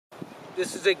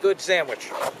this is a good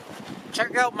sandwich.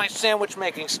 Check out my sandwich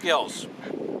making skills.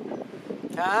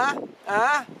 Huh?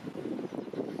 Huh?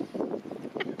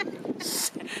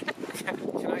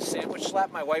 Can I sandwich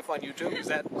slap my wife on YouTube? Is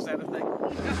that a thing?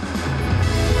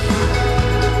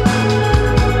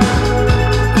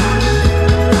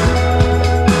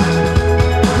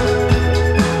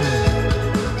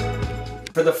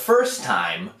 For the first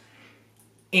time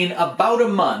in about a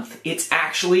month, it's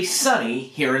actually sunny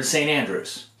here in St.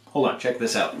 Andrews. Hold on, check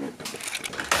this out.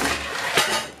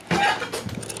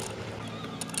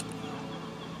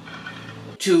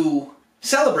 To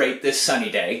celebrate this sunny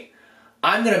day,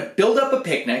 I'm going to build up a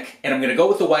picnic, and I'm going to go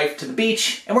with the wife to the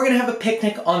beach, and we're going to have a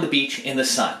picnic on the beach in the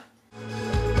sun.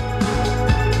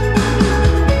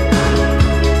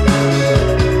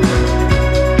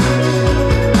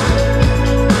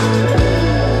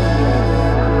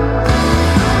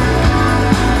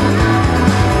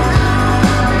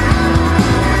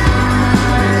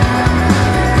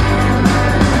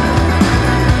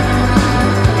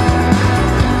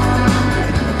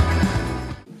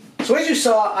 So as you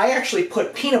saw, I actually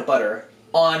put peanut butter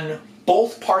on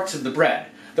both parts of the bread.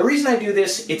 The reason I do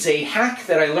this, it's a hack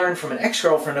that I learned from an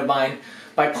ex-girlfriend of mine.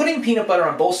 By putting peanut butter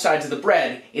on both sides of the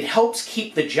bread, it helps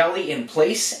keep the jelly in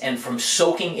place and from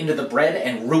soaking into the bread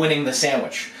and ruining the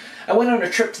sandwich. I went on a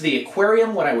trip to the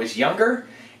aquarium when I was younger,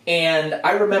 and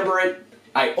I remember it.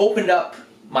 I opened up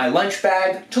my lunch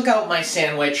bag, took out my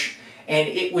sandwich, and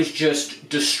it was just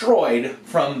destroyed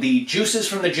from the juices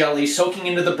from the jelly soaking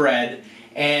into the bread,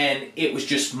 and it was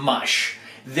just mush.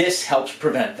 This helps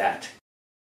prevent that.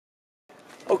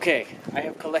 Okay, I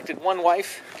have collected one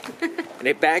wife and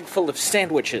a bag full of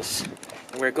sandwiches.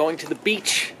 And we're going to the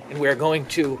beach, and we're going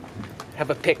to have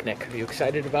a picnic. Are you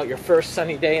excited about your first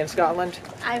sunny day in Scotland?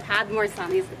 I've had more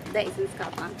sunny days in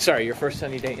Scotland. Sorry, your first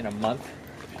sunny day in a month?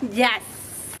 Yes.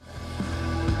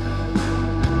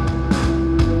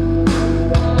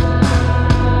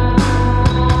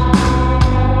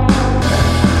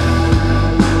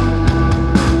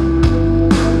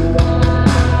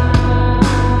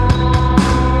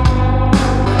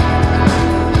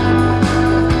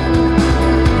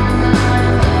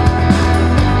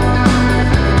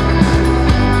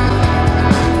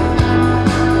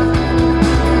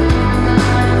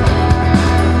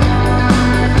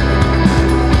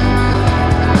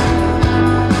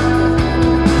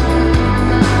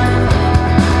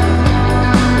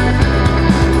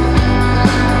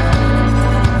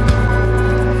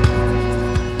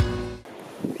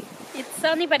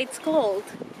 Sunny, but it's cold,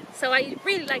 so I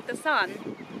really like the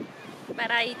sun,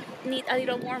 but I need a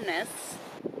little warmness.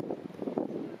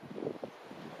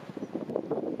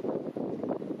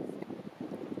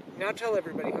 Now tell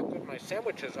everybody how good my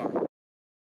sandwiches are.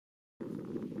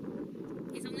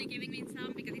 He's only giving me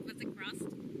some because it was the crust.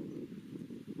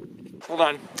 Hold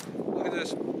on. Look at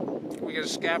this. We got a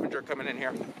scavenger coming in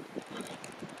here.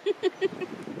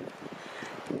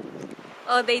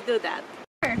 Oh, they do that.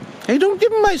 Hey, don't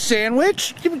give him my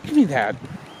sandwich. Give me that.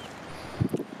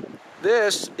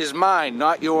 This is mine,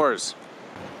 not yours.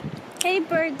 Hey,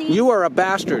 birdie. You are a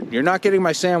bastard. You're not getting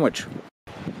my sandwich.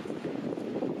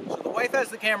 So the wife has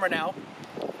the camera now,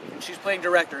 and she's playing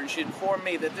director, and she informed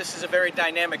me that this is a very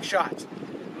dynamic shot.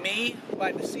 Me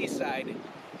by the seaside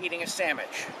eating a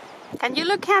sandwich. Can you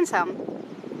look handsome?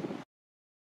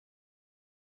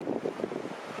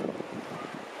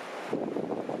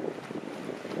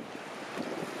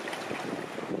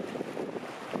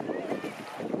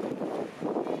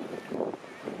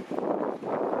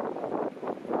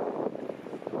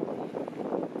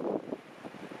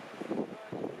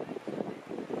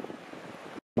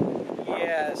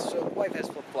 Yeah, so the wife has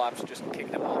flip-flops, just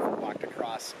kicked them off and walked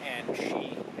across, and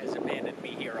she has abandoned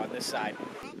me here on this side. The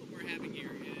problem we're having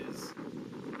here is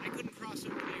I couldn't cross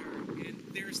over there, and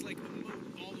there's like a moat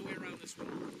all the way around this wall.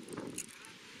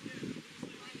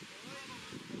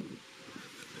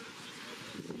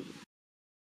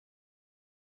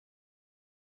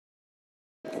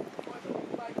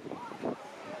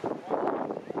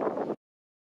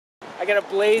 I gotta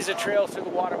blaze a trail through the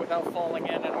water without falling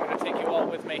in, and I'm gonna take you all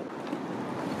with me.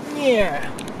 Yeah.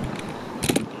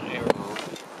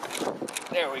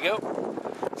 There we go.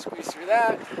 Squeeze through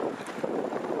that.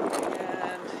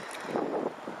 And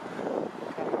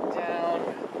coming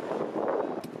down.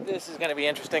 This is gonna be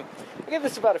interesting. I give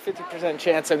this about a 50%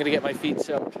 chance I'm gonna get my feet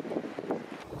soaked.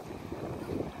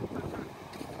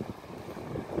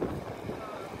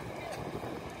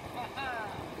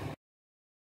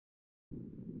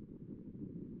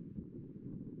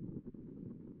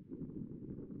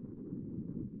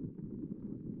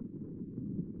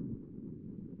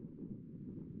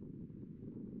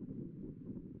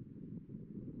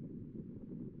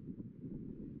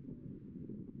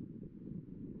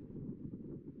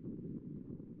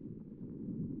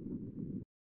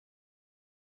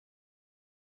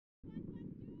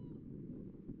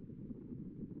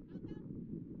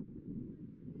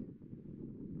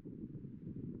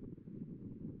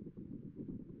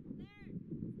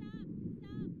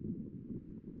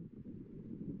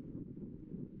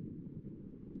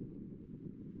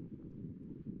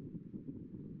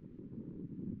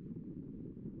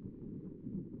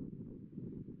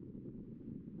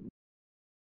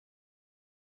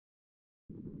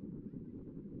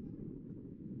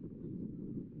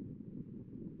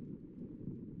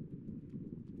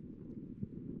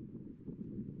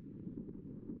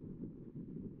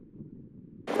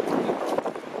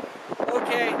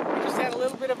 Okay, we just had a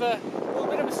little bit of a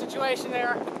situation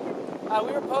there.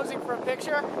 We were posing for a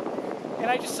picture, and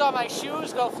I just saw my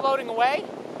shoes go floating away,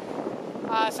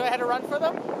 so I had to run for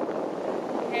them.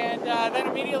 And then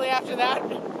immediately after that,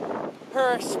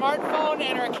 her smartphone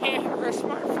and her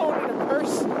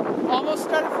purse almost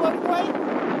started floating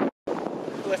away.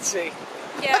 Let's see.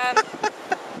 Yeah.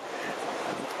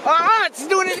 It's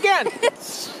doing it again.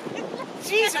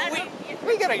 Jeez,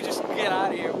 we gotta just get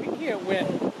out of here. We can't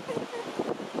win.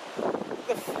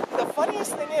 The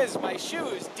funniest thing is, my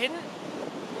shoes didn't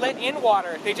let in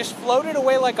water. They just floated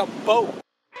away like a boat.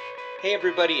 Hey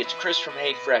everybody, it's Chris from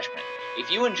Hey Freshman.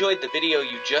 If you enjoyed the video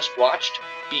you just watched,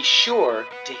 be sure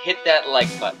to hit that like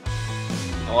button.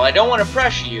 And while I don't want to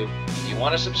pressure you, if you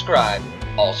want to subscribe,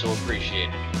 also appreciate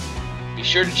it. Be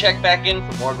sure to check back in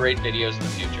for more great videos in the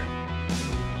future.